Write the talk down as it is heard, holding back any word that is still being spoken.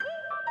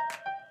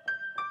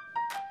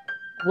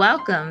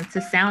Welcome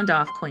to Sound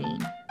Off Queen,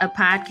 a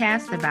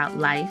podcast about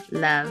life,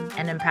 love,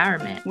 and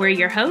empowerment. We're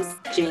your hosts,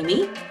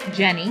 Jamie,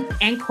 Jenny,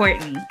 and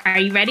Courtney. Are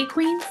you ready,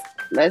 queens?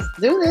 Let's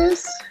do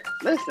this.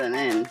 Listen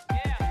in.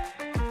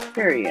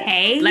 Period.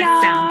 Hey, let's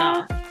y'all.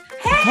 sound off.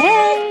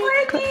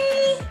 Hey,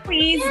 Courtney.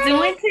 Queens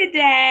doing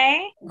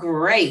today?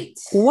 Great.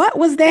 What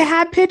was that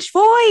high-pitched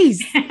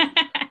voice? Is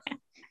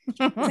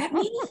that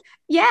me?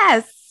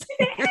 Yes.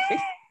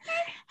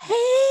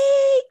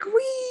 Hey,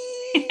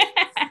 queen.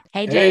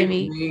 Hey,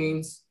 Jamie.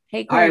 Queens.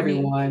 Hey, Hi, Courtney.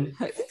 everyone.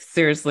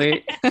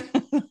 Seriously.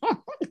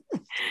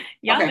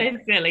 Y'all Okay.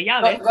 been silly.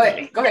 Y'all Go been ahead.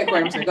 silly. Go ahead,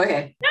 Courtney. Go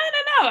ahead.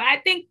 No.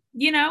 I think,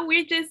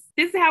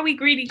 this is how we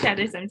greet each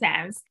other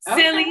sometimes.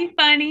 Okay. Silly,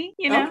 funny,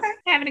 Okay.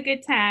 having a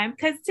good time.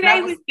 Because today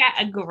That was- we've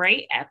got a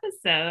great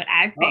episode,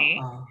 I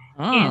think,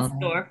 Uh-oh. in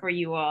store for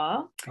you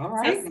all. All So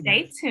right.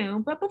 stay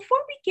tuned. But before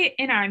we get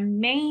in our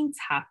main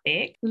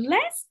topic,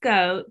 let's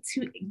go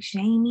to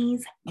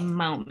Jamie's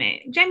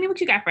moment. Jamie, what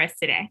you got for us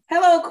today?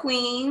 Hello,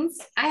 Queens.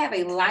 I have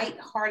a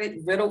light-hearted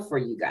riddle for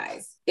you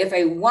guys. If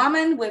a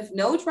woman with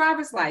no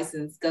driver's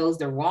license goes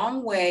the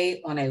wrong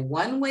way on a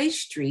one-way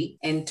street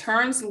and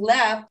turns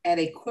left at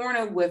a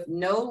corner with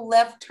no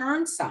left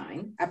turn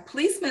sign, a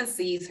policeman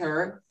sees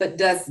her but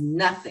does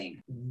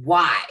nothing.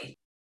 Why?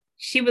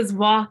 She was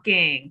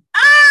walking.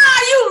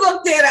 You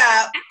looked it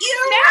up.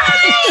 You're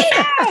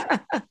right.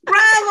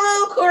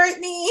 Bravo,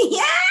 Courtney.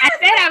 Yeah. I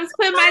said I was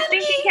putting my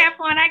thinking cap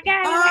on. I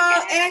got it.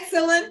 Oh,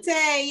 excellent.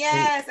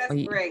 Yes, that's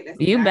great. That's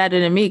You exactly- better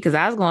than me because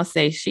I was going to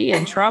say she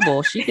in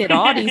trouble. She did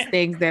all these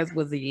things that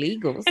was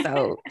illegal.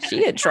 So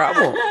she in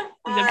trouble.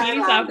 The I police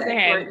love officer that,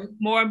 had Courtney.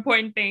 more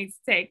important things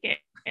to take care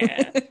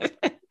of.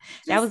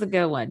 That was a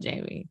good one,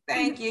 Jamie.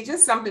 Thank you.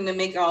 Just something to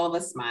make all of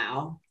us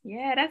smile.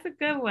 Yeah, that's a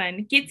good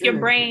one. Gets your Good.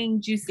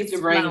 brain juices Get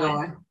your brain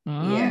flowing.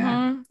 going.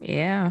 Yeah.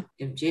 Yeah.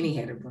 If Jenny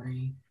had a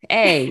brain.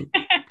 Hey,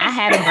 I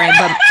had a brain,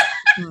 but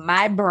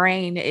my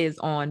brain is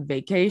on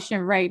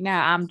vacation right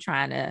now. I'm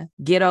trying to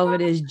get over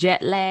this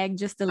jet lag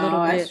just a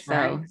little bit. that's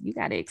right. So you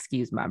got to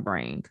excuse my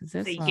brain because So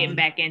you're getting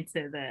back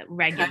into the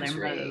regular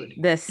mode.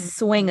 the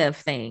swing of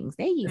things.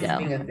 There you go.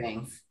 Speaking of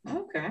things.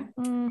 Okay.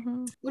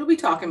 Mhm. What are we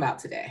talking about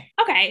today?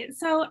 Okay,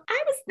 so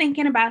I was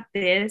thinking about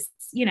this.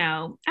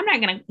 I'm not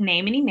going to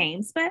name any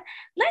names, but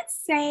let's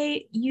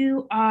say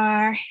you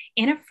are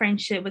in a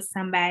friendship with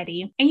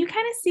somebody and you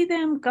kind of see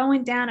them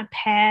going down a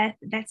path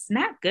that's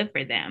not good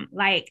for them.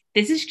 Like,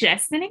 this is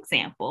just an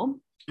example,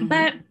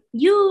 but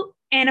you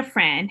and a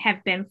friend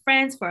have been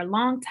friends for a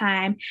long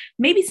time,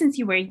 maybe since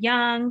you were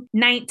young,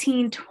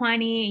 19,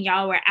 20, and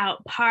y'all were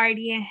out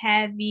partying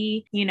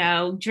heavy,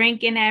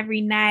 drinking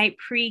every night,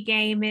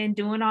 pre-gaming,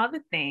 doing all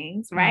the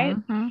things, right?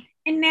 Mhm.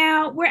 And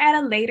now we're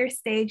at a later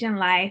stage in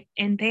life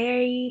and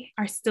they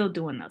are still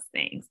doing those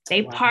things.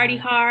 They Wow. party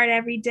hard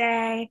every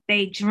day.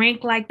 They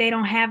drink like they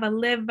don't have a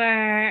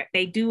liver.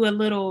 They do a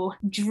little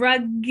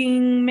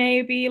drugging,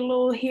 maybe a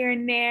little here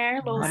and there,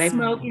 a little Wow.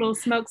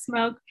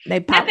 smoke.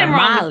 They pop Nothing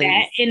wrong with Molly.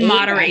 that in It-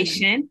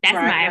 moderation. That's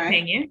Right, my right.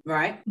 opinion.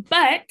 Right.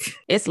 But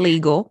It's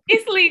legal.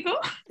 it's legal.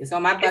 It's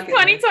on my It's bucket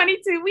list.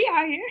 2022. We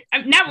out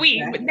here. Not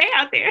we, Okay. but they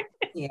out there.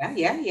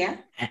 Yeah.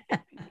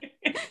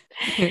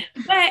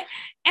 But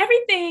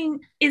everything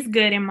is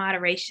good in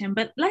moderation.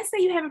 But let's say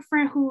you have a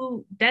friend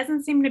who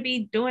doesn't seem to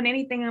be doing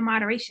anything in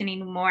moderation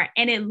anymore.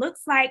 And it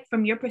looks like,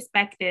 from your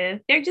perspective,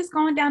 they're just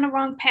going down the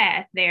wrong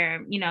path.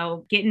 They're,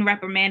 getting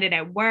reprimanded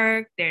at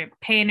work. They're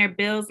paying their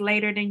bills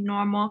later than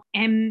normal.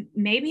 And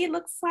maybe it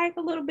looks like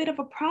a little bit of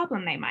a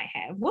problem they might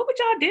have. What would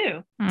y'all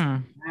do?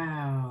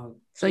 Wow.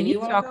 So Jenny, you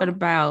wanna talking go?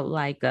 about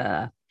like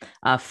a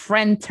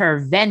friend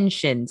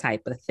intervention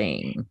type of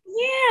thing.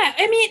 Yeah,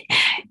 I mean,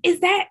 is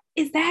that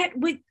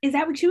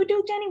what you would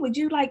do, Jenny? Would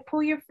you like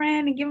pull your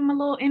friend and give him a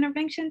little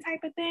intervention type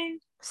of thing?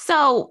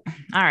 So,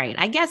 all right,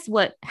 I guess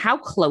how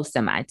close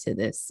am I to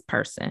this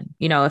person?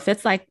 If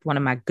it's like one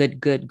of my good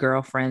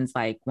girlfriends,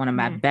 like one of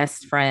my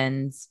best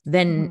friends,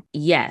 then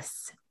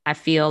yes, I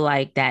feel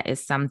like that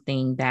is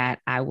something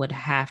that I would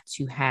have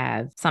to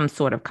have some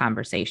sort of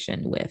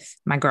conversation with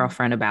my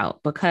girlfriend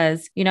about,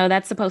 because,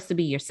 that's supposed to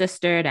be your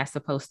sister. That's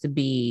supposed to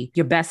be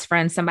your best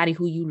friend, somebody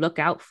who you look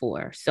out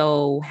for.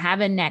 So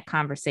having that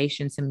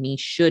conversation to me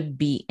should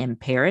be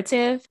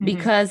imperative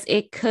because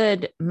it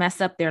could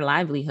mess up their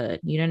livelihood.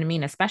 You know what I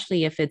mean?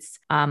 Especially if it's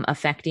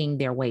affecting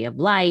their way of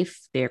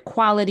life, their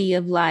quality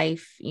of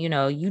life.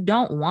 You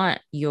don't want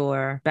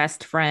your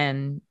best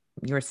friend,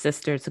 your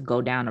sister, to go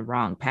down a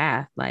wrong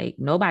path. Like,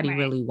 nobody Right.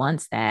 really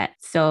wants that.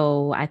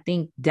 So I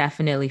think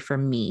definitely for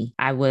me,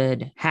 I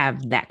would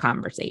have that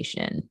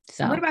conversation.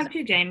 So What about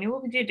you, Jamie?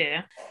 What would you do?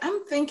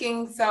 I'm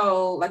thinking,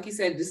 so like you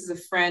said, this is a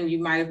friend you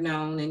might have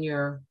known in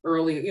your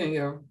early,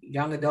 your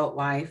young adult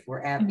life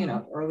or at,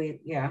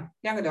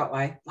 young adult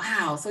life.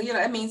 Wow. So,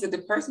 that means that the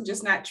person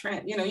just not,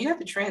 you have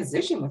to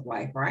transition with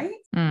life, right?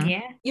 Mm.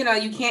 Yeah.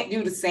 You can't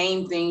do the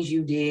same things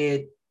you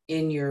did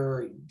in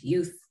your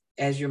youth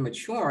as you're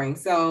maturing.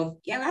 So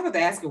yeah, I have to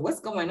ask her, what's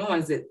going on?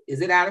 Is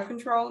it out of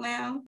control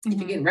now? If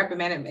you're getting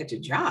reprimanded at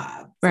your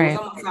job. So Right. it's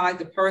almost like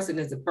the person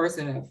is a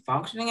person, a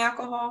functioning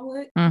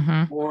alcoholic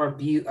or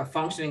a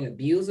functioning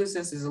abuser,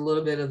 since there's a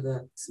little bit of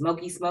the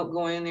smoky smoke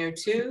going in there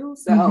too.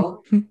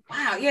 So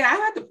wow, yeah, I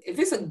have to, if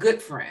it's a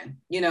good friend,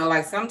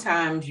 like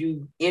sometimes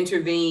you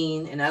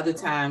intervene and other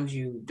times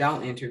you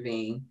don't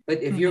intervene.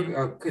 But if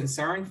you're a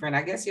concerned friend,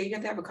 I guess you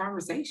have to have a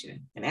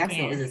conversation and ask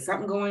them, is there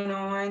something going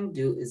on?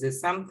 Is there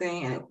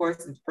something? And of course,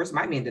 the person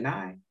might be in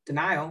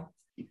denial.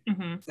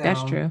 So,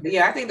 that's true.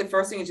 Yeah, I think the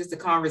first thing is just a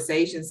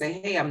conversation. Say,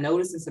 hey, I'm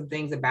noticing some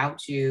things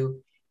about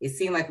you. It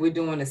seemed like we're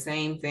doing the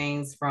same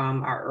things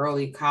from our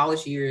early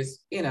college years.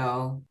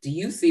 Do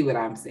you see what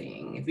I'm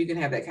seeing? If you can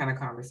have that kind of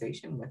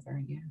conversation with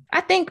her. Yeah.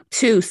 I think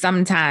too,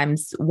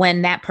 sometimes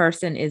when that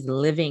person is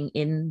living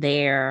in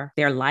their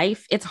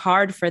life, it's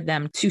hard for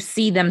them to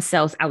see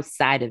themselves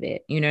outside of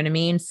it. You know what I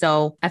mean?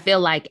 So I feel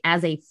like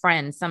as a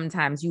friend,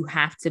 sometimes you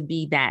have to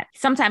be that.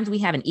 Sometimes we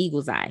have an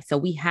eagle's eye. So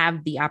we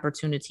have the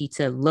opportunity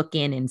to look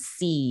in and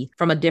see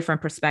from a different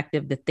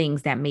perspective the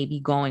things that may be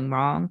going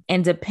wrong.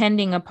 And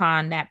depending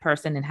upon that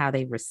person and how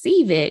they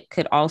receive it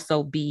could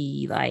also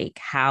be like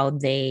how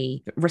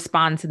they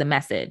respond to the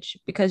message,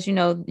 because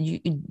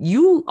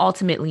you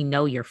ultimately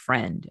know your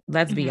friend.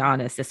 Let's be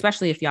honest,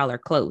 especially if y'all are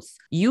close.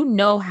 You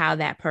know how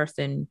that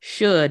person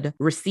should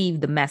receive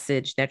the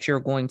message that you're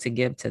going to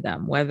give to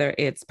them, whether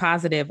it's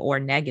positive or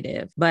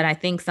negative. But I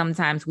think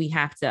sometimes we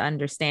have to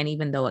understand,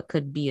 even though it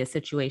could be a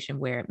situation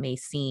where it may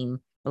seem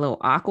a little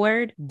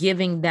awkward,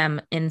 giving them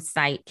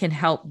insight can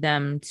help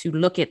them to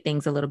look at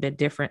things a little bit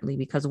differently,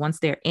 because once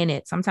they're in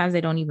it, sometimes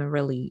they don't even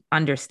really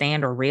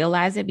understand or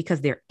realize it because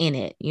they're in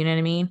it. You know what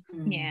I mean?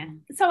 Yeah.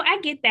 So I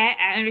get that.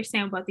 I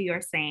understand what both of you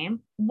are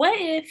saying. What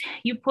if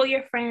you pull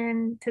your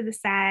friend to the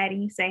side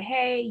and you say,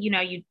 hey,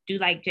 you do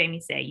like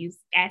Jamie said, you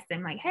ask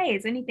them like, hey,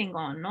 is anything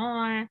going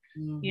on?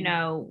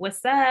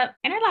 What's up?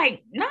 And they're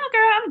like, no,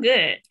 girl, I'm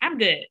good. I'm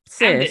good.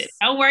 Sis. I'm good.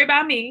 Don't worry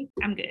about me.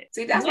 I'm good.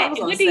 See, that's what I was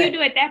going to say. What do you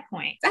do at that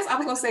point? That's what I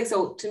was going to say.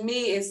 So to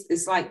me,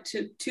 it's like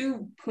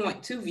two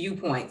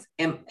viewpoints.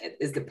 And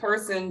is the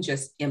person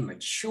just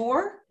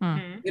immature? You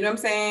know what I'm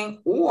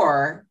saying?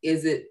 Or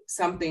is it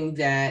something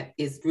that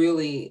is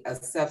really a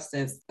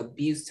substance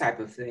abuse type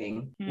of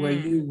thing where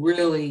you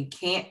really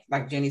can't,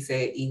 like Jenny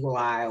said, eagle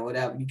eye or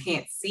whatever, you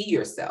can't see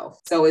yourself.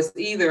 So it's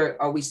either,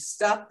 are we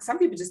stuck? Some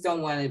people just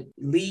don't want to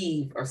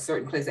leave a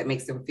certain place that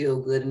makes them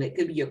feel good. And it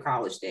could be your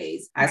college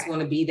days. I just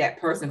want to be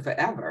that person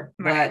forever.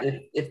 But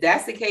if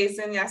that's the case,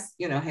 then yes,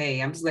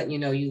 hey, I'm just letting you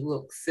know you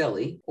look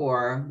silly,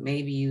 or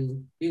maybe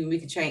we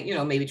could change,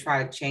 maybe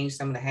try to change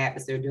some of the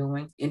habits they're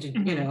doing,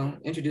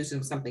 introduce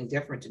them something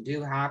different to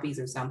do, hobbies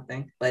or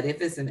something. But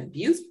if it's an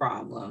abuse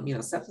problem,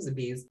 substance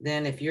abuse,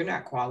 then if you're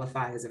not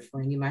qualified as a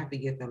friend, you might have to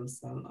give them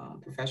some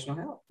professional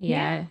help.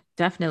 Yeah,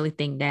 definitely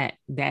think that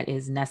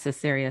is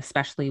necessary,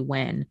 especially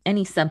when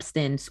any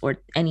substance or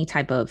any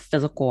type of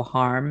physical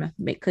harm,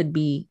 it could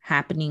be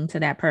happening to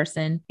that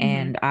person.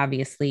 And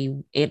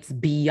obviously it's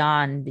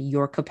beyond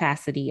your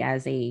capacity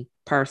as a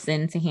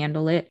person to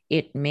handle it.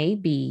 It may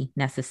be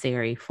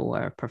necessary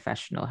for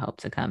professional help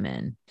to come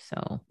in.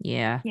 So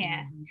yeah.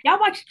 Y'all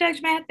watch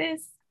Judge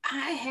Mathis?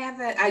 I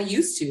haven't. I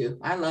used to.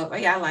 I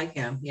like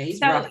him. Yeah, he's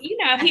so rough.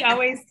 He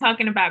always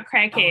talking about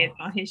crackheads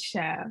on his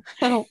show.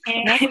 Oh,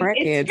 and not crackheads,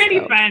 it's pretty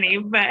funny,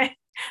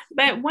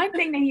 but one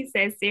thing that he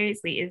says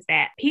seriously is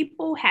that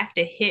people have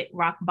to hit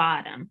rock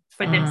bottom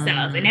for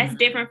themselves. And that's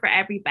different for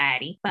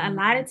everybody. But a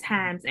lot of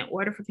times, in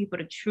order for people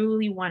to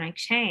truly want to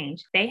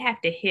change, they have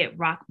to hit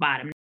rock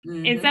bottom.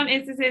 In some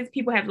instances,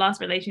 people have lost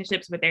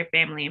relationships with their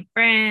family and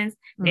friends.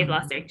 They've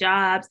lost their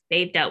jobs.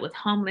 They've dealt with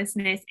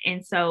homelessness.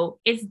 And so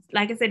it's,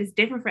 like I said, it's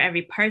different for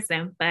every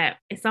person, but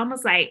it's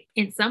almost like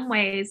in some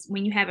ways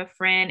when you have a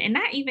friend, and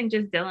not even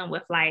just dealing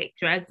with like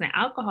drugs and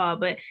alcohol,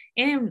 but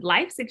in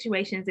life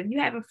situations, if you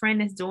have a friend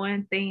that's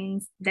doing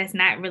things that's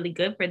not really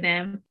good for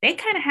them, they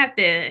kind of have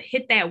to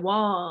hit that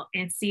wall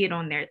and see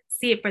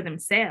it for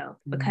themselves,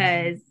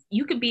 because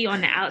you could be on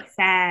the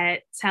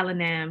outside telling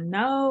them,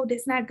 no,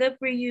 that's not good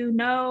for you.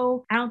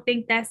 No, I don't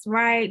think that's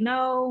right.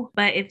 No.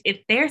 But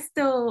if they're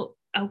still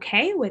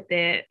okay with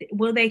it,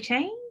 will they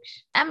change?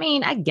 I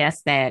mean, I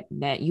guess that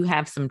you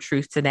have some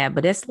truth to that,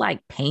 but it's like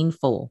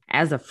painful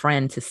as a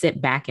friend to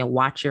sit back and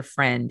watch your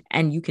friend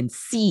and you can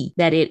see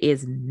that it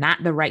is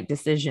not the right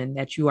decision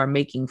that you are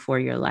making for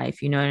your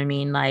life. You know what I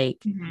mean? Like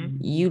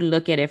you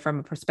look at it from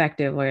a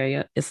perspective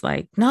where it's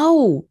like,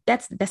 no,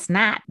 that's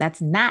not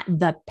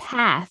the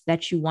path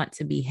that you want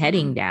to be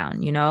heading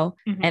down,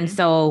 And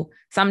so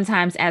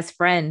sometimes as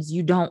friends,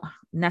 you don't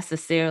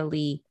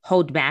necessarily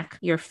hold back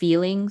your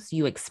feelings.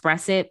 You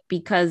express it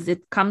because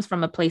it comes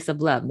from a place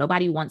of love.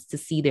 Nobody wants to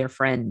see their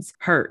friends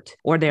hurt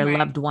or their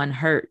loved one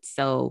hurt.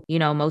 So,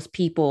 most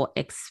people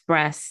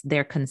express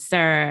their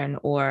concern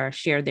or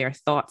share their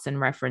thoughts in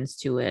reference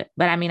to it.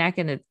 But I mean, I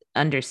can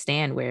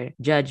understand where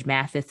Judge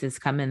Mathis is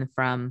coming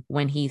from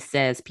when he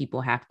says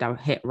people have to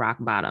hit rock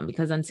bottom,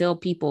 because until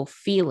people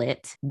feel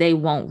it, they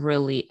won't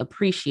really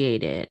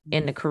appreciate it.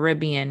 In the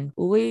Caribbean,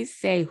 we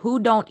say who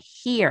don't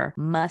hear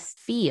must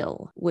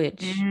feel,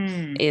 which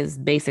is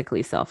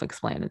basically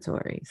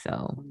self-explanatory.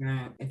 So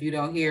if you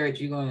don't hear it,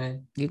 you're gonna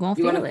feel it.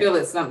 You're gonna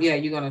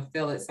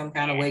feel it some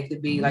kind of way.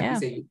 Could be like you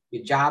said,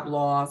 your job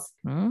loss,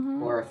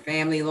 or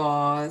family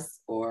loss,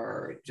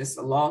 or just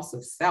a loss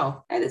of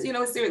self. That is,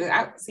 it's serious.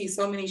 I see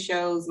so many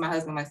shows. My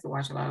husband likes to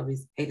watch a lot of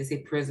these, hate to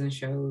say prison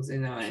shows,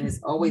 and it's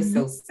always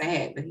so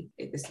sad, but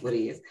this is what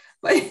he is.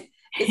 But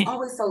it's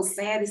always so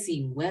sad to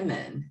see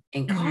women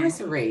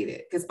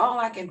incarcerated, because all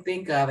I can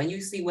think of, and you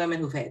see women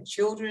who've had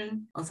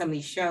children on some of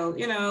these shows,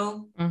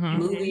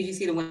 movies, you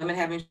see the women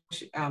having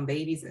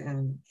babies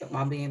and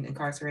while being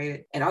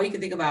incarcerated, and all you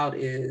can think about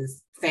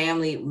is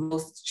family,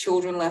 most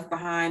children left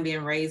behind,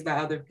 being raised by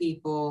other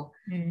people,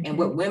 and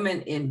what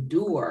women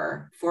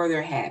endure for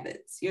their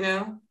habits,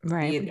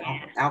 right? Be it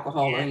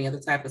alcohol or any other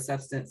type of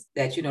substance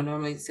that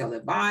normally sell their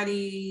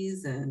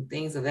bodies and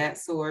things of that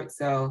sort.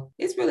 So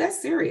it's really,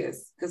 that's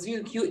serious, because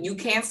you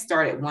can't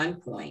start at one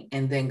point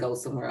and then go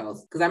somewhere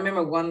else. Because I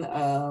remember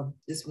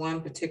this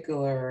one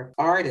particular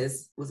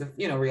artist was a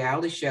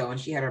reality show, and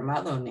she had her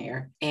mother on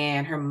there,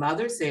 and her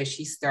mother said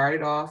she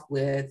started off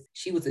with,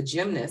 she was a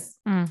gymnast,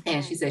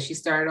 and she said she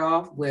started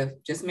off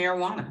with just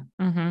marijuana,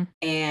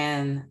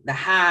 and the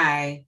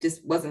high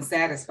just wasn't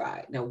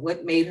satisfied.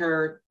 What made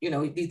her,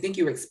 you think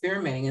you're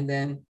experimenting, and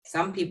then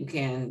some people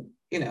can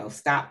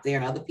stop there,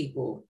 and other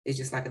people, it's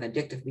just like an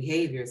addictive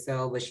behavior.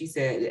 So, but she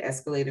said it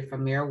escalated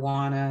from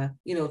marijuana,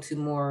 to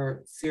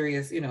more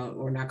serious,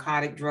 or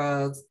narcotic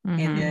drugs.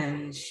 And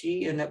then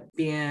she ended up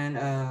being,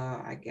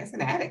 I guess,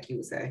 an addict, you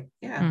would say.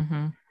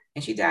 Yeah.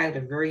 And she died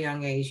at a very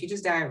young age. She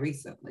just died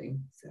recently.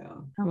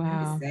 So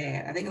wow. It's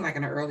sad. I think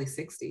in her early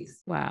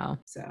 60s. Wow.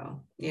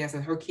 So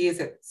so her kids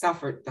had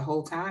suffered the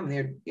whole time,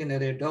 their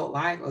adult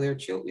life, or their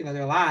children,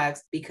 their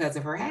lives, because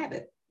of her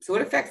habit. So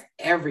it affects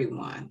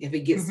everyone if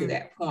it gets to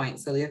that point.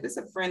 So if it's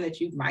a friend that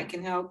you might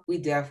can help, we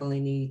definitely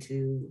need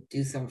to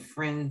do some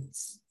friend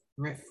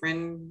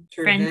intervention.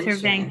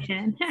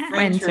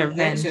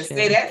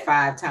 Say that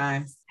 5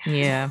 times.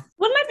 Yeah.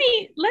 Well,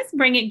 let's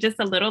bring it just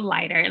a little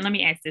lighter, and let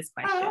me ask this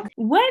question.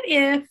 What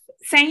if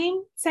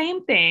same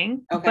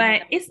thing,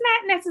 but it's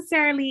not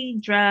necessarily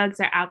drugs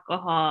or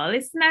alcohol.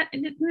 It's not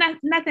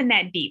nothing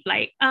that deep.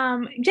 Like,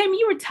 Jamie,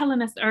 you were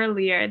telling us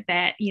earlier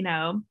that,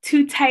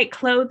 too tight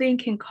clothing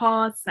can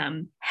cause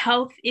some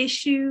health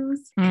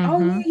issues.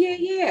 Oh,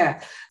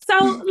 yeah.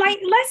 So like,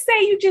 let's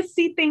say you just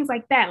see things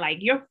like that, like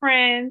your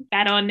friend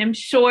got on them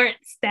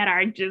shorts that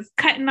are just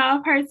cutting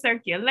off her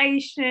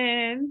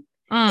circulation.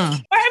 Or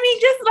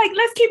just like,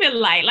 let's keep it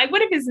light. Like,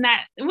 what if it's not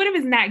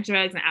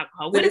drugs and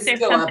alcohol? What if there's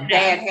still a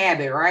bad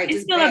habit, right?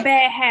 It's still a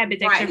bad habit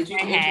that your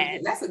friend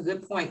had. That's a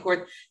good point,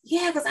 Court.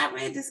 Yeah, because I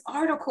read this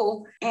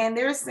article, and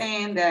they're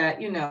saying that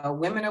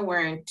women are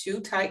wearing too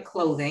tight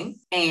clothing,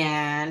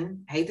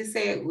 and I hate to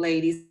say it,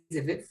 ladies,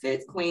 if it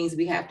fits, queens,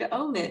 we have to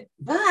own it.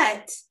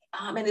 But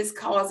and it's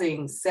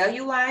causing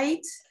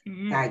cellulite,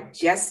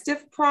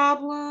 digestive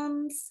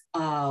problems,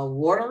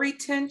 water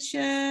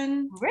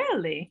retention.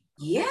 Really?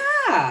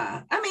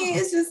 Yeah.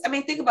 It's just,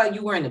 think about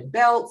you wearing the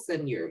belts,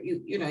 and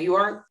you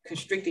are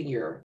constricting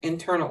your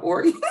internal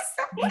organs.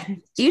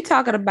 You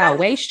talking about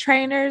waist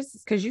trainers?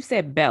 Because you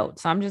said belt.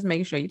 So I'm just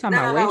making sure you're talking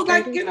about waist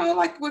trainers.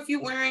 Like if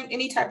you're wearing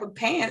any type of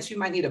pants, you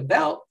might need a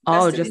belt.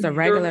 Just a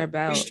regular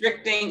belt.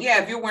 Restricting.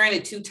 Yeah. If you're wearing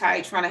it too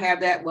tight, trying to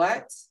have that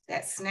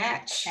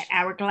snatch. That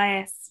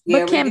hourglass.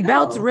 But can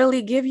belts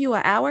really give you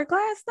an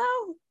hourglass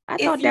though? I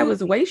thought that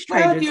was waist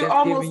trainers. Well, if you're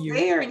almost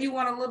there and you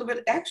want a little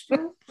bit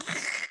extra,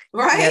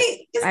 right?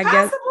 It's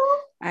possible.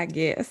 I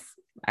guess.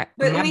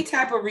 But any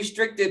type of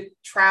restricted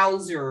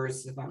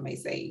trousers, if I may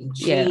say,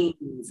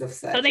 jeans of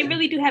such. So they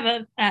really do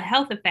have a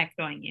health effect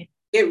on you.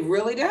 It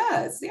really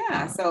does.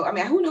 Yeah. So,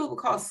 who knew it would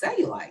cause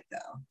cellulite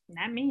though?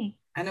 Not me.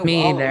 I know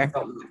me either.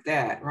 Something like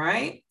that,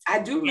 right? I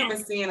do remember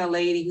seeing a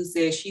lady who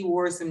said she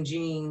wore some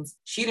jeans.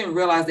 She didn't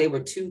realize they were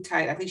too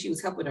tight. I think she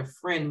was helping a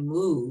friend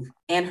move,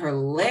 and her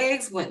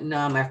legs went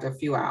numb after a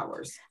few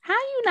hours. How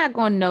you not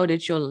gonna know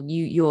that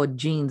your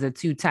jeans are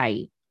too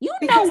tight? You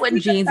know what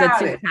jeans are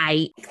too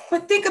tight.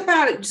 But think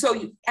about it.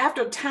 So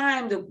after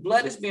time, the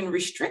blood is being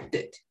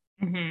restricted.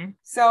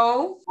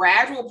 So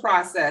gradual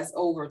process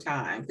over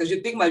time, because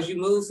you think about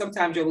you move,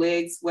 sometimes your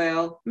legs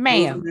swell.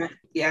 Ma'am.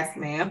 Yes,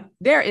 ma'am.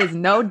 There is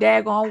no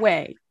daggone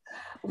way.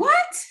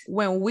 What?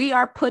 When we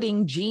are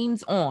putting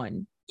jeans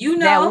on,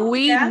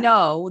 that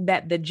know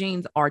that the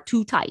jeans are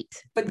too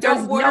tight. But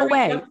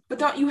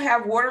don't you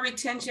have water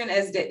retention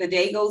as the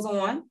day goes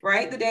on,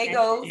 right? The day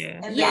goes.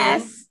 Yeah. And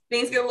yes.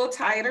 Things get a little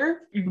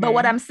tighter. But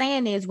what I'm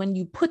saying is, when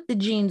you put the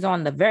jeans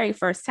on the very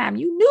first time,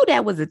 you knew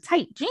that was a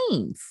tight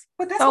jeans.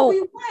 But that's what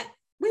we want.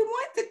 We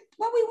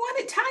want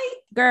it tight.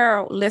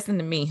 Girl, listen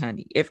to me,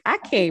 honey. If I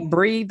can't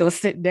breathe or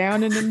sit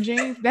down in them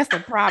jeans, that's a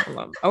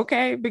problem.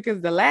 Okay.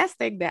 Because the last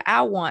thing that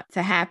I want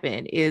to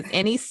happen is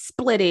any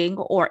splitting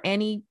or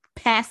any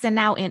passing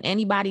out in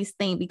anybody's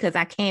thing because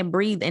I can't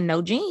breathe in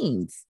no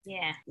jeans.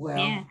 Yeah. Well,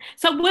 yeah.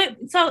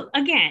 So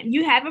again,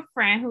 you have a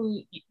friend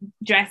who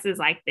dresses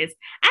like this.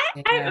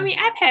 I mean,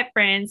 I've had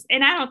friends,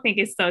 and I don't think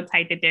it's so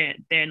tight that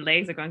their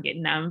legs are gonna get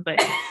numb.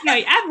 But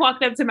I've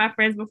walked up to my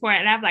friends before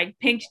and I've like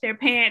pinched their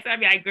pants. I'd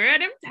be like, "Girl,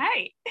 them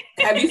tight."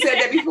 Have you said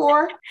that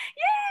before?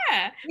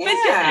 Yeah. But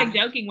just in a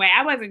joking way.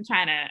 I wasn't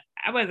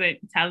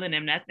telling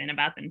them nothing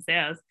about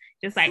themselves.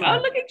 Just like, oh,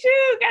 look at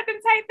you, got them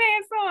tight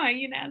pants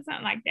on,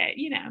 something like that,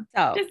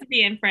 So, just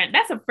being friend.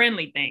 That's a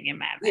friendly thing in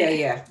my opinion.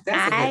 Yeah.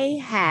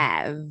 I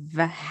have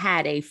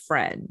had a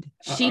friend.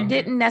 She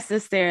didn't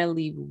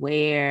necessarily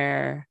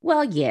wear,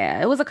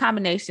 it was a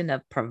combination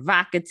of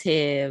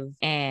provocative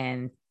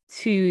and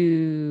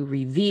too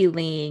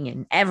revealing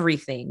and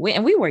everything.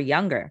 We were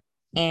younger.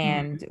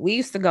 And we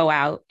used to go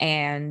out,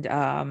 and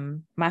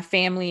my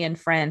family and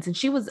friends, and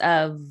she was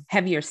of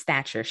heavier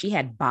stature. She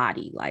had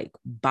body.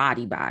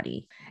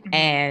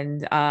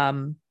 And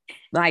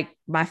like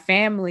my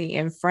family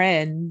and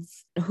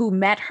friends who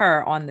met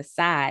her on the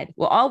side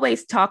will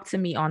always talk to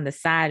me on the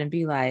side and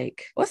be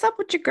like, what's up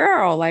with your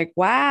girl? Like,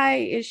 why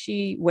is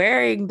she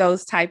wearing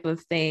those type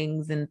of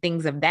things and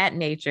things of that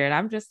nature? And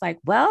I'm just like,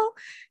 well,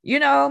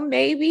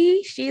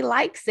 maybe she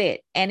likes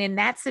it. And in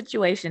that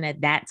situation,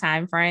 at that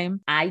time frame,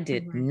 I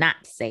did not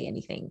say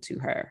anything to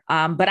her.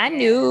 But I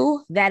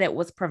knew that it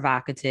was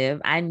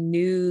provocative. I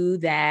knew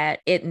that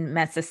it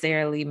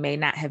necessarily may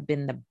not have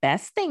been the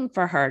best thing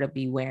for her to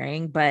be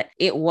wearing, but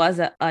it was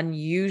an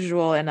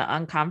unusual and an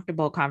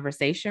uncomfortable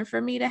conversation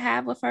for me to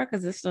have with her,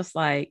 because it's just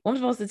like, what am I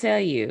supposed to tell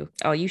you?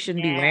 Oh, you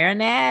shouldn't be wearing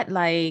that.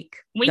 Like,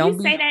 when you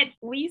say that,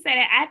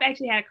 I've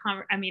actually had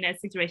a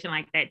situation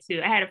like that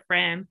too. I had a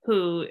friend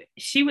who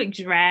she would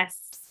dress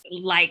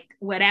like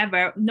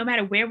whatever, no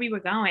matter where we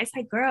were going. It's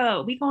like,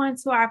 girl, we going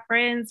to our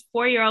friend's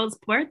 4-year-old's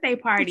birthday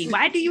party.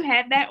 Why do you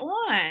have that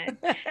on?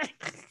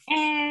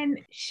 And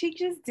she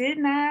just did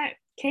not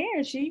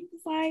care. She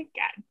was like,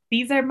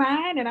 these are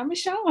mine and I'm gonna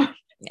show them.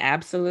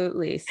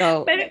 Absolutely.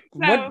 So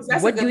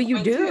what do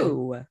you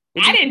do?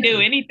 I didn't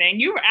do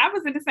anything. I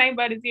was in the same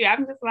boat as you.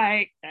 I'm just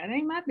like, that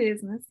ain't my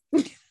business.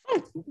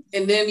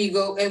 And then you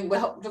go, and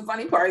the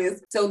funny part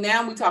is, so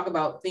now we talk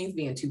about things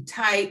being too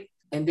tight.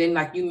 And then,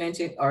 like you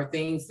mentioned, are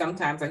things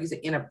sometimes, like you said,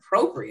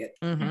 inappropriate.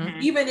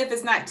 Even if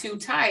it's not too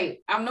tight,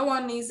 no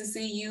one needs to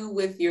see you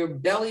with your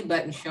belly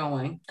button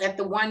showing at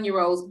the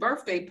 1-year-old's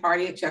birthday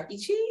party at Chuck E.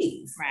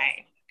 Cheese.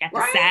 Right. Got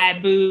the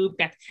side boob,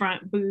 got the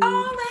front boob.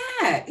 All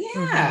that.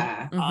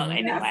 Yeah. All that.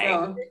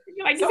 Yeah,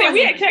 like you said,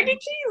 we at Chuck E.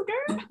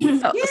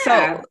 Cheese,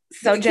 girl.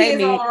 So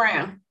Jamie,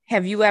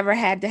 have you ever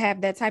had to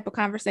have that type of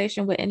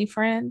conversation with any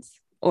friends?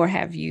 Or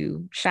have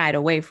you shied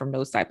away from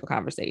those type of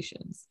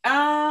conversations?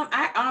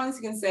 I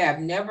honestly can say I've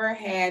never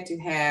had to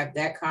have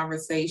that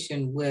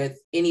conversation with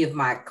any of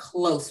my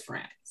close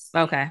friends.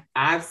 Okay.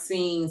 I've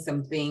seen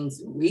some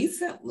things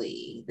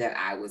recently that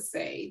I would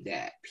say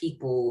that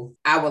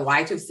I would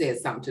like to have said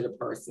something to the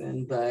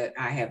person, but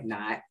I have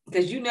not,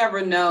 because you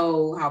never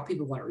know how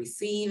people want to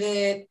receive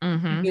it.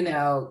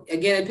 Again,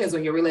 it depends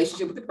on your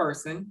relationship with the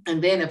person.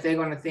 And then if they're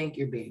going to think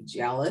you're being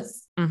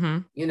jealous, they're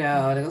going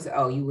to say,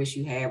 oh, you wish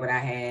you had what I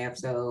have.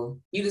 So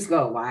you just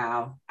go,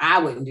 wow, I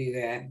wouldn't do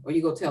that. Or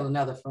you go tell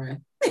another friend.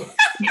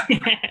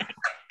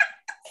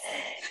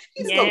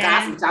 You just go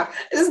gossip talk.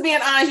 Just being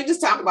honest, you just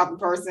talk about the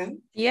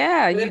person.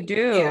 Yeah, you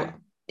do. Yeah.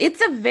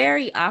 It's a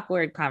very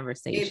awkward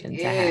conversation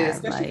to have,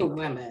 especially for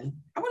women.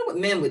 I wonder what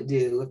men would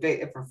do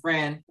if a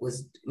friend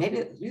was,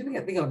 maybe you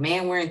think of a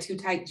man wearing too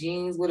tight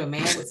jeans, what a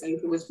man would say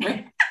to his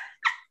friend.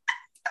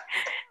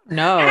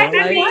 No, I'm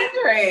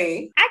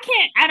wondering.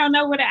 I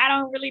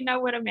don't really know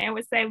what a man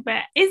would say,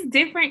 but it's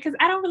different because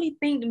I don't really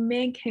think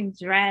men can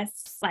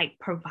dress like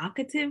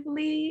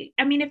provocatively.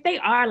 I mean, if they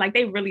are, like,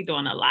 they really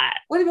doing a lot.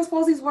 What if I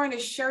suppose he's wearing a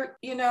shirt,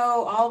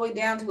 all the way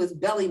down to his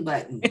belly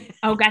button?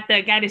 Oh, got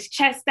his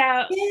chest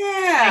out.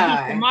 Yeah,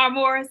 like he's Lamar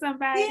Moore or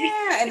somebody.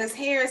 Yeah, and his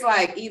hair is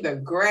like either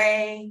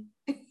gray.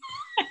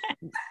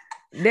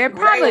 They're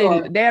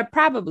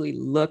probably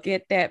look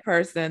at that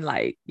person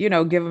like, give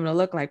them a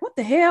look like, what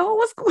the hell?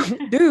 What's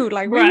going on? Dude,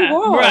 like, where you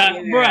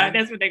going? Bruh,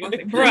 that's what they're going to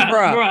say.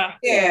 Bruh.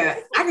 Yeah,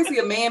 I can see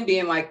a man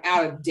being like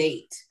out of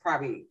date,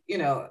 probably,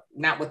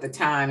 not with the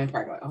time, and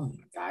probably like, oh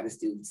my God, this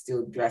dude's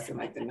still dressing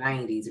like the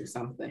 90s or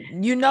something.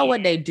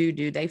 What they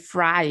do? They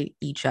fry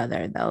each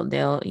other, though.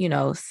 They'll,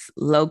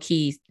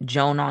 low-key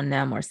Joan on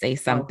them or say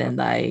something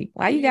like,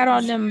 why you got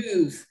on them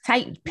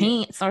tight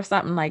pants or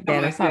something like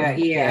that. Or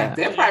something. Yeah,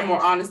 they're probably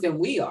more honest than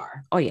we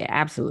are. Oh, yeah,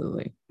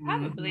 absolutly.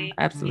 Probably.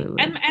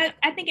 Absolutely.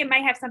 I think it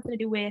might have something to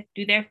do with,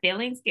 do their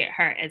feelings get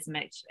hurt as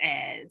much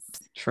as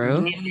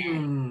true?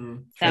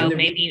 So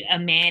maybe a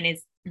man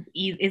it's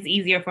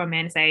easier for a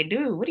man to say,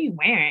 dude, what are you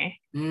wearing?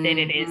 Than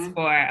it is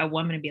for a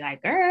woman to be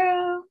like,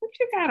 girl, what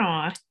you got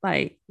on?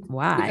 Like,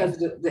 why? Because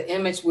the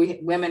image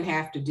women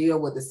have to deal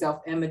with, the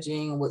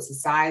self-imaging, with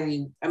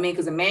society. I mean,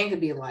 because a man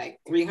could be like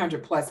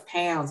 300 plus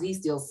pounds, he's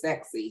still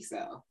sexy.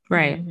 So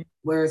right.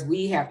 Whereas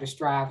we have to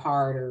strive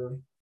harder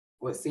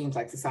what seems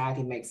like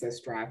society makes us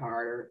strive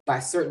harder by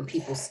certain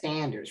people's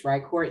standards,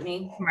 right,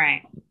 Courtney?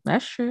 Right.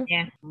 That's true.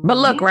 Yeah. But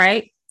look,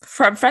 right,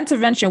 from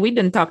Friendtervention, we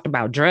didn't talk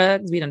about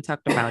drugs, we didn't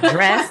talk about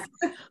dress,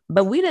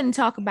 but we didn't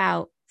talk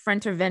about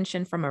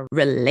Friendtervention from a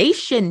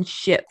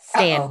relationship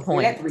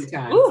standpoint. 3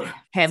 times. Ooh.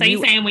 So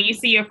you're saying when you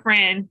see your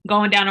friend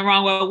going down the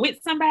wrong road with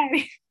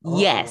somebody?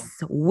 Yes,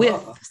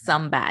 with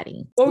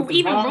somebody. Or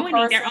even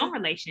ruining their own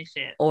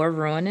relationship. Or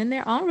ruining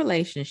their own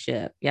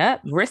relationship.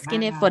 Yep.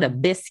 Risking it for the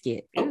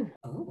biscuit.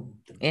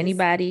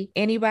 Anybody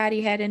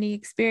had any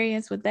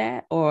experience with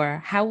that?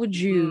 Or how would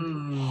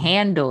you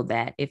handle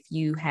that if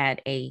you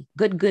had a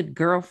good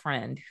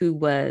girlfriend who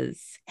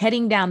was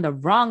heading down the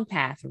wrong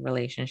path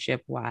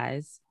relationship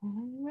wise,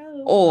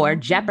 or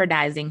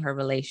jeopardizing her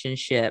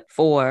relationship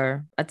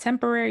for a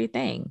temporary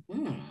thing?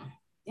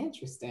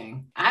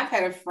 Interesting. I've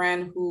had a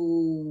friend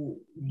who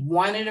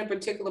wanted a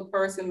particular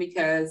person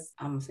because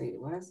I'm gonna say,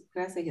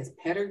 could I say his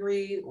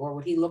pedigree or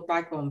what he looked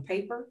like on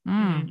paper?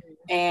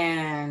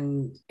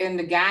 And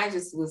the guy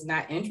just was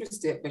not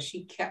interested, but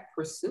she kept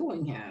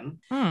pursuing him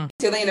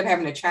till they ended up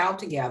having a child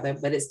together,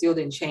 but it still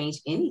didn't change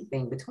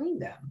anything between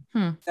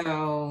them.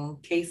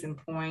 So case in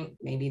point,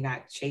 maybe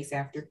not chase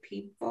after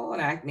people.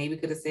 And I maybe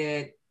could have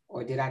said,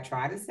 or did I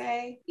try to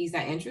say, he's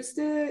not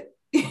interested?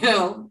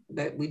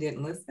 But we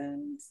didn't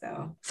listen.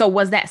 So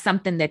was that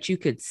something that you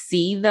could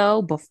see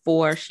though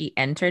before she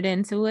entered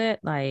into it,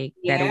 like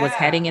that it was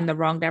heading in the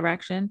wrong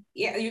direction?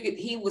 Yeah, he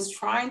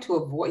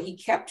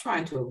kept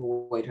trying to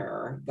avoid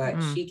her, but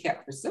she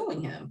kept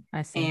pursuing him.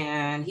 I see.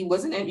 And he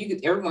wasn't,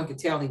 everyone could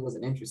tell he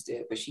wasn't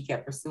interested, but she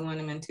kept pursuing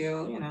him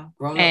until,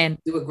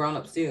 grown-ups do what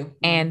grown-ups do.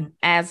 And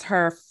as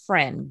her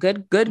friend,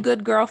 good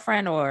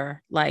girlfriend,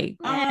 or like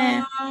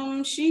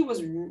she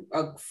was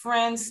a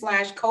friend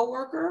 /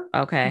 coworker.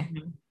 Okay.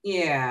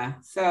 Yeah.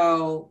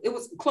 So it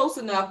was close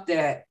enough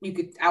that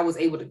I was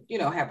able to,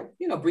 have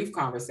a, brief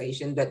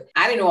conversation, but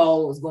I didn't know all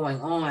what was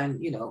going on,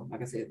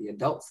 like I said, the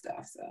adult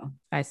stuff. So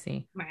I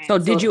see. Right. So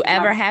did you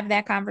ever have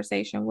that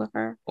conversation with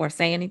her or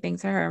say anything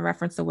to her in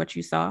reference to what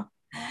you saw?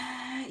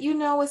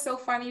 It's so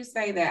funny you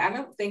say that. I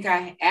don't think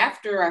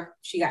after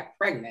she got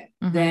pregnant,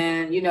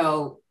 then,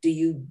 do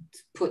you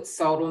put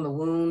salt on the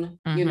wound,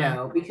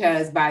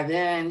 because by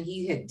then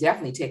he had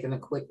definitely taken a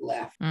quick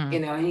left,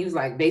 and he was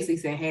like basically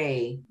saying,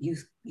 hey, you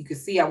could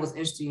see I was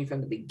interested in you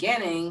from the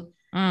beginning.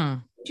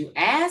 You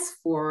asked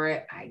for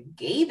it, I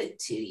gave it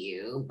to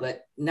you,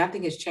 but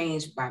nothing has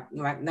changed.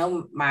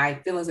 My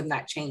feelings have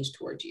not changed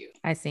towards you.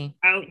 I see.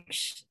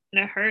 Ouch,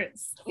 that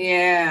hurts.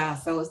 Yeah,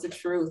 so it's the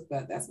truth,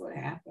 but that's what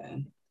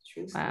happened.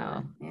 True story.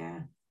 Wow.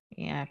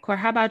 Yeah. Cor,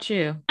 how about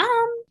you?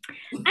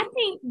 I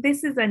think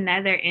this is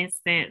another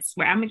instance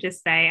where I'm gonna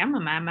just say I'm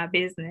gonna mind my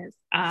business.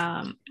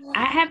 I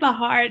have a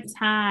hard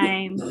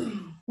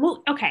time.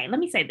 Well, okay, let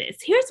me say this.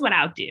 Here's what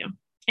I'll do.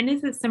 And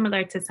this is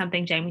similar to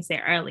something Jamie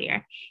said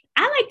earlier.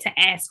 I like to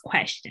ask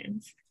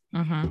questions.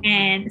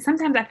 And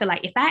sometimes I feel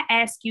like if I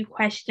ask you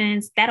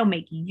questions, that'll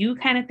make you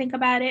kind of think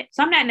about it.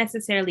 So I'm not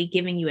necessarily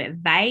giving you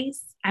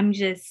advice. I'm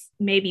just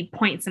maybe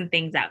pointing some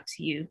things out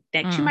to you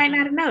that you might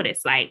not have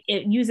noticed. Like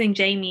using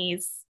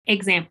Jamie's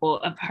example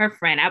of her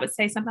friend, I would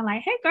say something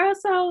like, hey girl,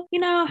 so,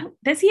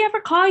 does he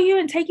ever call you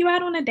and take you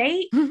out on a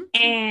date?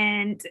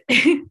 And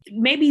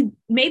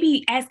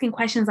maybe asking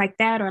questions like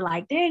that, or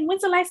like, dang,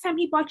 when's the last time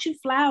he bought you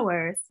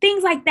flowers?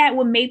 Things like that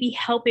would maybe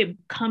help it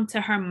come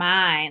to her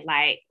mind.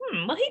 Like,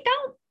 well, he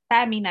don't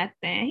buy me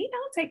nothing. He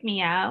don't take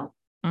me out.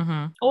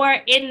 Or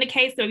in the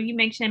case of you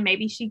mentioned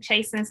maybe she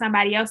chasing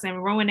somebody else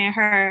and ruining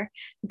her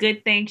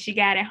good thing she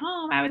got at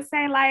home, I would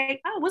say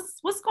like, oh,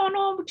 what's going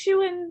on with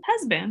you and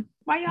husband?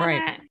 Why y'all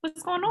not?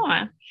 What's going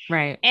on?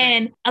 Right.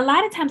 And a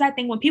lot of times I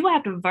think when people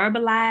have to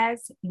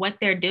verbalize what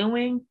they're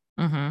doing,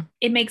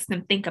 it makes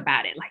them think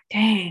about it. Like,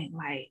 dang,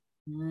 like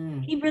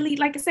he really,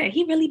 like I said,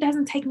 he really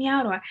doesn't take me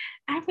out, or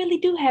I really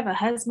do have a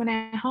husband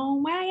at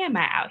home. Why am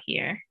I out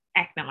here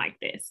acting like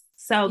this?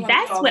 So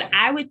that's what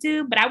I would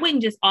do, but I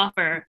wouldn't just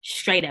offer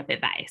straight up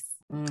advice.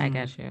 I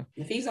got you.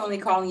 If he's only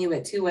calling you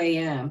at 2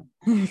 a.m.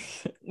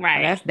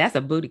 Right. That's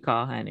a booty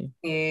call, honey.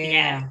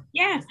 Yeah.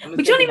 But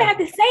you don't even have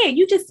to say it.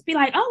 You just be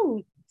like,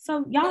 oh,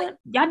 so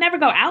y'all never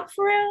go out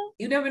for real?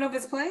 You never know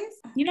this place?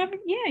 You never been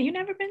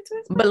to this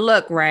place? But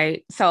look,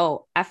 right.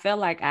 So I feel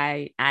like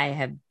I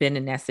have been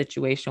in that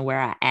situation where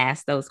I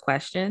asked those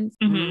questions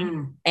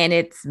and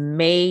it's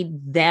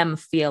made them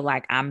feel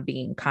like I'm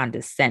being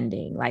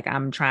condescending. Like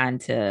I'm trying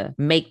to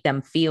make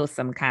them feel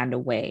some kind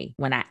of way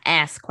when I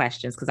ask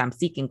questions because I'm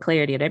seeking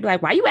clarity. They'd be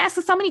like, why are you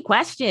asking so many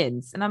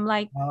questions? And I'm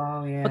like,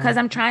 because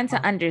I'm trying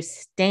to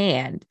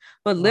understand.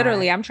 But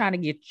literally, I'm trying to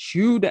get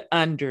you to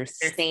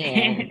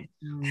understand.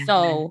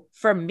 So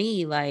for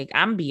me, like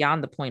I'm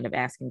beyond the point of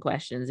asking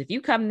questions. If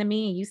you come to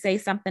me and you say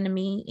something to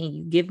me and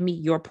you give me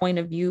your point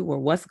of view or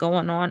what's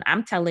going on,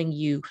 I'm telling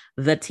you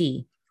the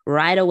tea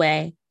right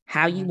away,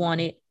 how you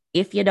want it.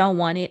 If you don't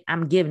want it,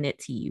 I'm giving it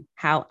to you,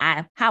 how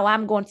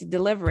I'm going to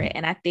deliver it.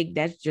 And I think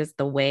that's just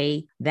the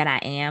way that I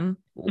am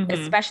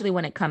especially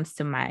when it comes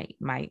to my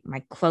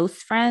close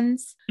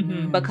friends,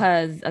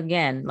 because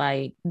again,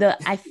 like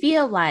I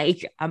feel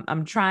like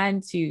I'm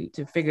trying to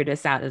figure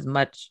this out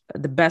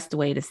the best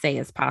way to say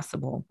as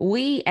possible.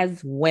 We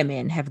as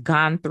women have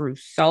gone through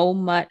so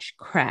much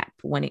crap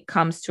when it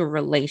comes to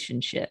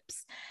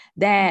relationships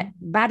that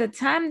by the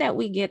time that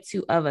we get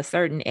to of a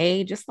certain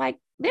age, it's like,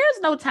 there's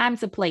no time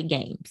to play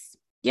games.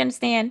 You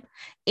understand?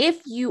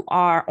 If you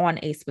are on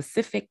a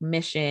specific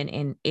mission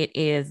and it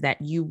is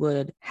that you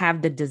would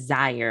have the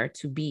desire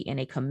to be in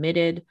a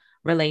committed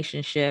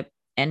relationship,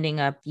 ending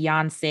up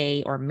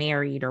fiance or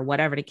married or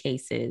whatever the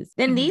case is,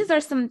 then these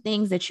are some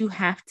things that you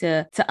have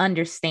to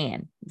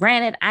understand.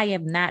 Granted, I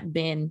have not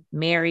been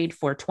married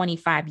for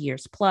 25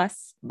 years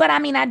plus, but I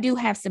mean, I do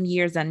have some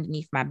years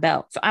underneath my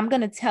belt. So I'm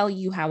going to tell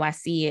you how I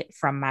see it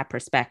from my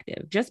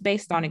perspective, just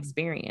based on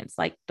experience.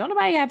 Like, don't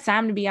nobody have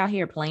time to be out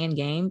here playing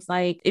games.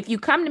 Like, if you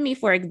come to me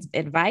for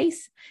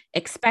advice,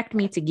 expect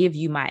me to give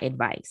you my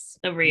advice.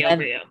 The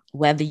real.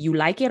 Whether you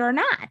like it or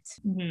not.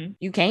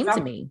 You came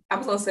to me. I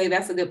was going to say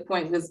that's a good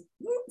point, because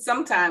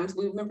sometimes,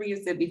 we remember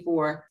you said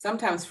before,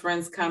 sometimes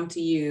friends come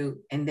to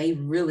you and they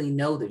really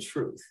know the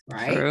truth,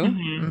 right? True.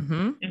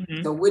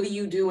 So what do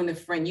you do when the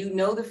friend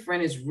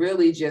is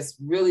really just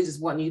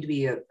wanting you to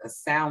be a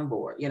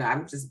soundboard? You know,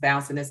 I'm just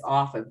bouncing this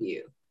off of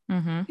you.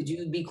 Could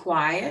you be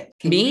quiet?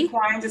 Can you be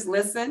quiet and just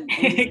listen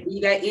and just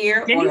be that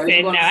ear? Or are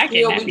you going to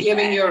still be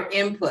giving your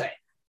input?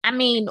 I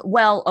mean,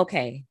 well,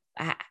 okay.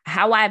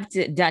 How I've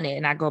done it,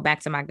 and I go back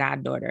to my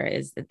goddaughter,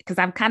 is because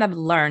I've kind of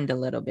learned a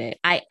little bit.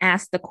 I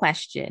asked the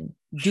question,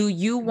 do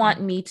you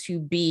want me to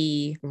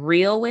be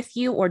real with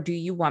you, or do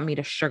you want me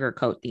to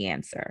sugarcoat the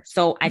answer?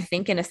 So I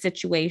think in a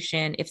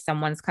situation, if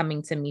someone's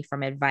coming to me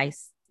from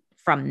advice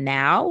from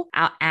now,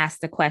 I'll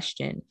ask the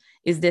question,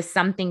 is this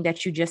something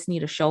that you just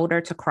need a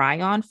shoulder to cry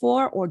on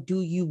for, or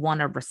do you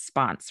want a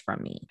response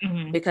from me?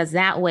 Because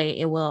that way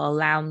it will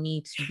allow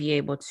me to be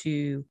able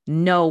to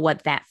know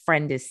what that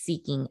friend is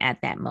seeking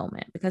at that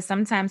moment. Because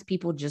sometimes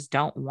people just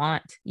don't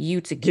want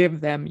you to give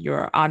them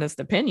your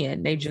honest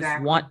opinion. They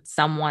just want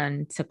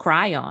someone to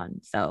cry on.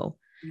 So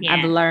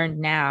I've learned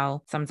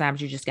now, sometimes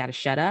you just got to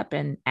shut up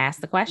and ask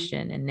the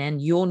question, and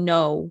then you'll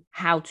know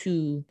how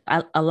to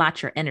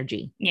allot your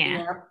energy.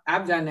 Yeah,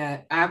 I've done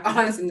that. I've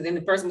honestly, and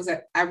the person was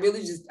like, I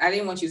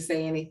didn't want you to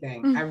say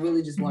anything. I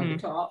really just wanted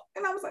to talk.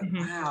 And I was like,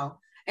 wow.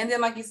 And then,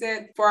 like you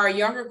said, for our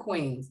younger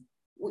queens,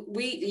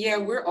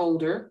 we're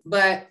older,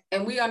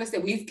 and we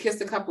understand we've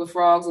kissed a couple of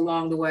frogs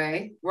along the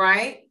way,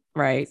 right?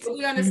 Right. So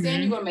we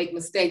understand you're going to make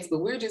mistakes, but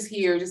we're just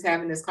here, just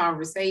having this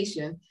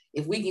conversation.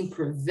 If we can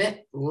prevent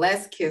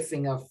less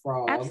kissing of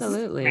frogs,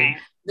 absolutely,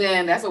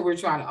 then that's what we're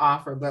trying to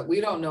offer. But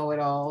we don't know it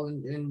all,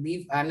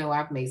 and I know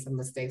I've made some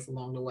mistakes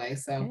along the way.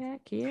 So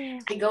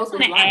it goes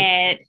with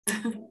life.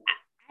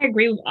 I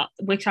agree with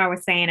what y'all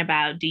were saying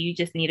about, do you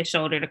just need a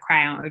shoulder to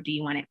cry on, or do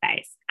you want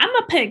advice? I'm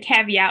going to put a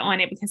caveat on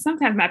it, because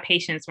sometimes my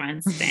patience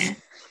runs thin.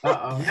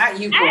 Not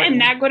you. I am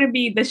not going to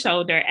be the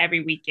shoulder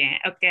every weekend.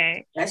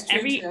 Okay. That's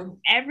true too.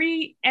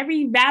 Every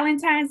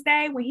Valentine's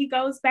Day, when he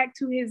goes back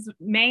to his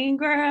main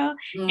girl,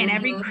 and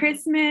every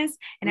Christmas,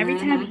 and every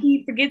time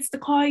he forgets to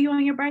call you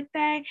on your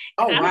birthday,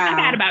 I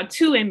got about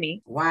 2 in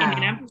me. Wow.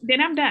 And then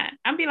I'm done.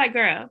 I'll be like,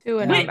 girl, 2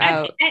 and I'm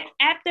out.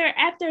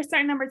 After a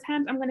certain number of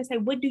times, I'm going to say,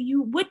 what do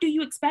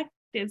you expect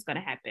is going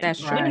to happen?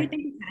 That's What do you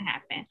think is going to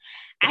happen?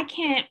 I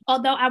can't,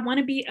 although I want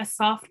to be a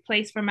soft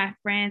place for my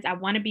friends, I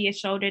want to be a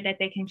shoulder that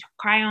they can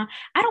cry on.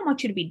 I don't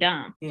want you to be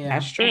dumb. Yeah,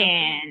 that's true.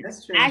 And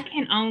that's true. I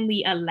can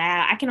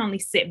only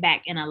sit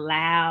back and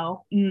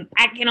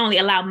I can only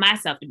allow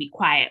myself to be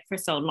quiet for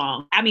so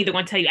long. I'm either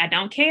going to tell you I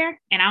don't care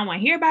and I don't want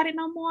to hear about it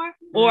no more,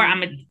 or I'm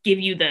going to give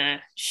you the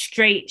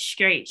straight,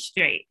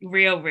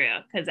 real.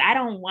 Because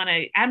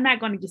I'm not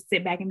going to just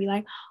sit back and be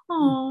like,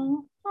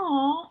 oh.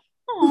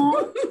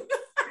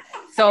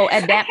 So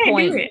at that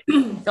point,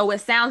 so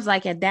it sounds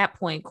like at that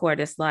point, Court,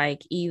 it's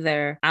like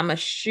either I'm a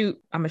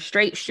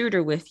straight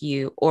shooter with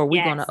you, or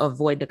we're going to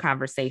avoid the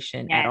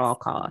conversation at all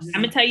costs.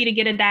 I'm gonna tell you to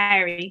get a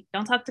diary.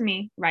 Don't talk to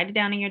me. Write it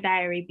down in your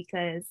diary,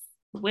 because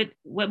what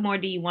more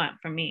do you want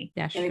from me?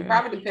 That's and true. It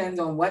probably depends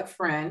on what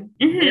friend,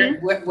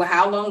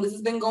 how long this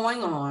has been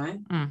going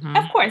on.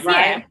 Of course,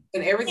 right?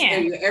 And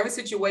every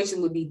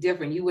situation would be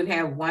different. You would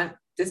have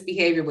this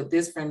behavior with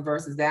this friend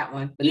versus that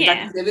one. But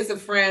if it's a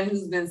friend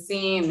who's been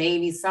seeing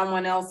maybe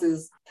someone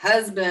else's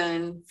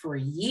husband for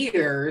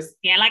years.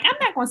 Yeah, like I'm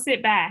not going to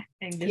sit by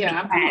and just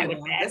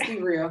let's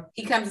be real.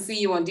 He comes to see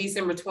you on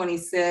December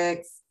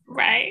 26th.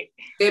 Right.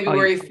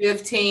 February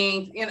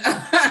 15th, you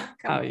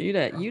know.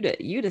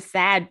 you the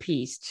sad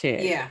piece chick.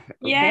 Yeah.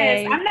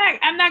 Okay. Yes.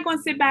 I'm not going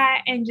to sit by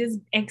and just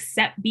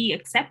be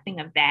accepting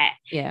of that.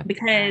 Yeah.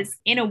 Because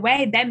in a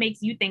way that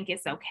makes you think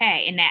it's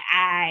okay, and that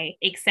I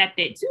accept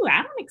it too.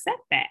 I don't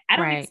accept that. I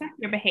don't accept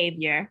your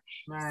behavior.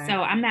 Right.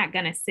 So I'm not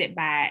going to sit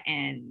by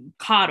and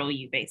coddle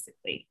you,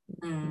 basically.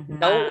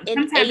 No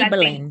sometimes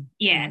enabling.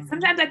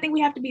 Sometimes I think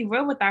we have to be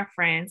real with our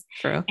friends.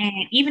 True.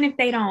 And even if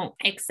they don't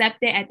accept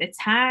it at the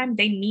time,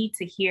 they need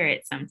to hear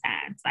it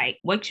sometimes. Like,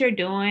 what you're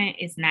doing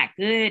is not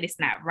good. It's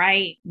not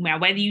right. Now,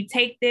 whether you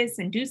take this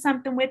and do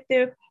something with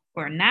it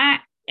or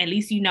not, at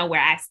least you know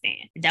where I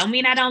stand. It don't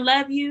mean I don't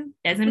love you.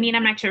 Doesn't mean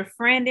I'm not your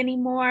friend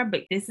anymore.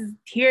 But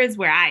here's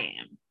where I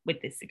am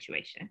with this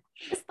situation.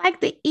 It's like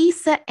the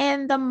Issa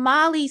and the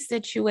Molly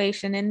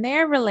situation in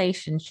their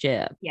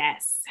relationship.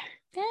 Yes.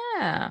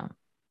 Yeah.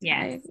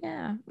 Yes.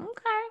 Yeah.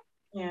 Okay.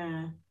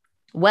 Yeah.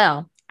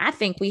 Well, I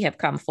think we have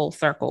come full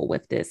circle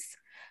with this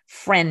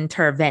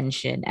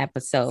friend-tervention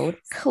episode.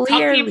 Talk to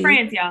your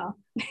friends, y'all.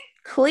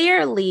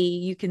 Clearly,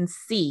 you can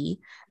see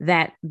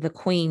that the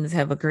queens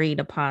have agreed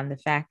upon the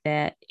fact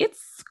that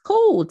it's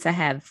cool to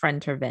have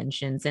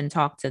friend-terventions and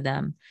talk to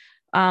them,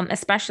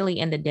 especially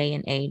in the day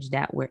and age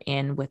that we're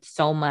in with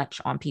so much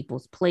on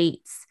people's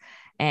plates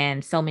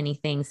and so many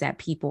things that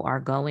people are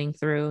going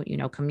through. You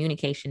know,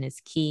 communication is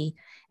key.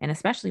 And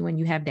especially when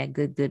you have that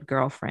good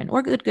girlfriend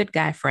or good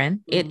guy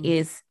friend, it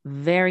is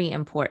very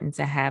important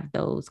to have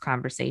those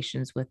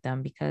conversations with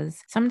them because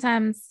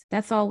sometimes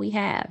that's all we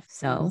have.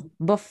 So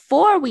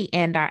before we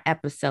end our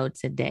episode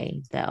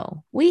today,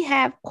 though, we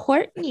have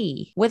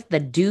Courtney with the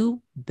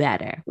Do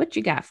Better. What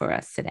you got for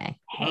us today?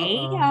 Hey,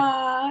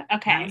 y'all.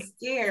 Okay. I'm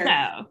scared.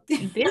 So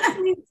this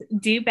week's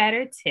Do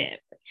Better tip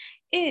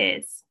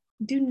is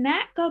do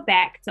not go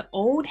back to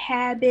old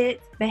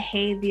habits,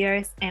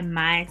 behaviors, and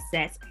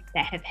mindsets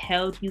that have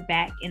held you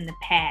back in the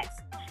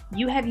past.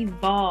 You have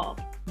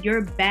evolved.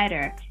 You're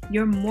better.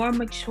 You're more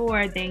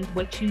mature than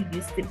what you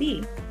used to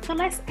be. So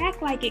let's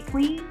act like it,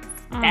 queens.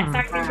 That's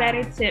our Do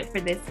Better tip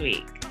for this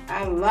week.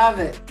 I love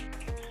it.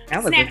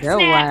 That was a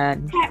good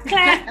one. Clap,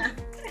 clap.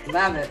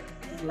 Love it.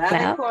 Love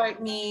it,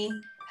 Courtney.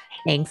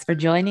 Thanks for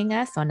joining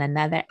us on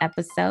another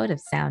episode of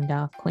Sound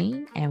Off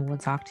Queen, and we'll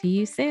talk to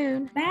you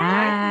soon.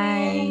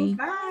 Bye.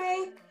 Bye.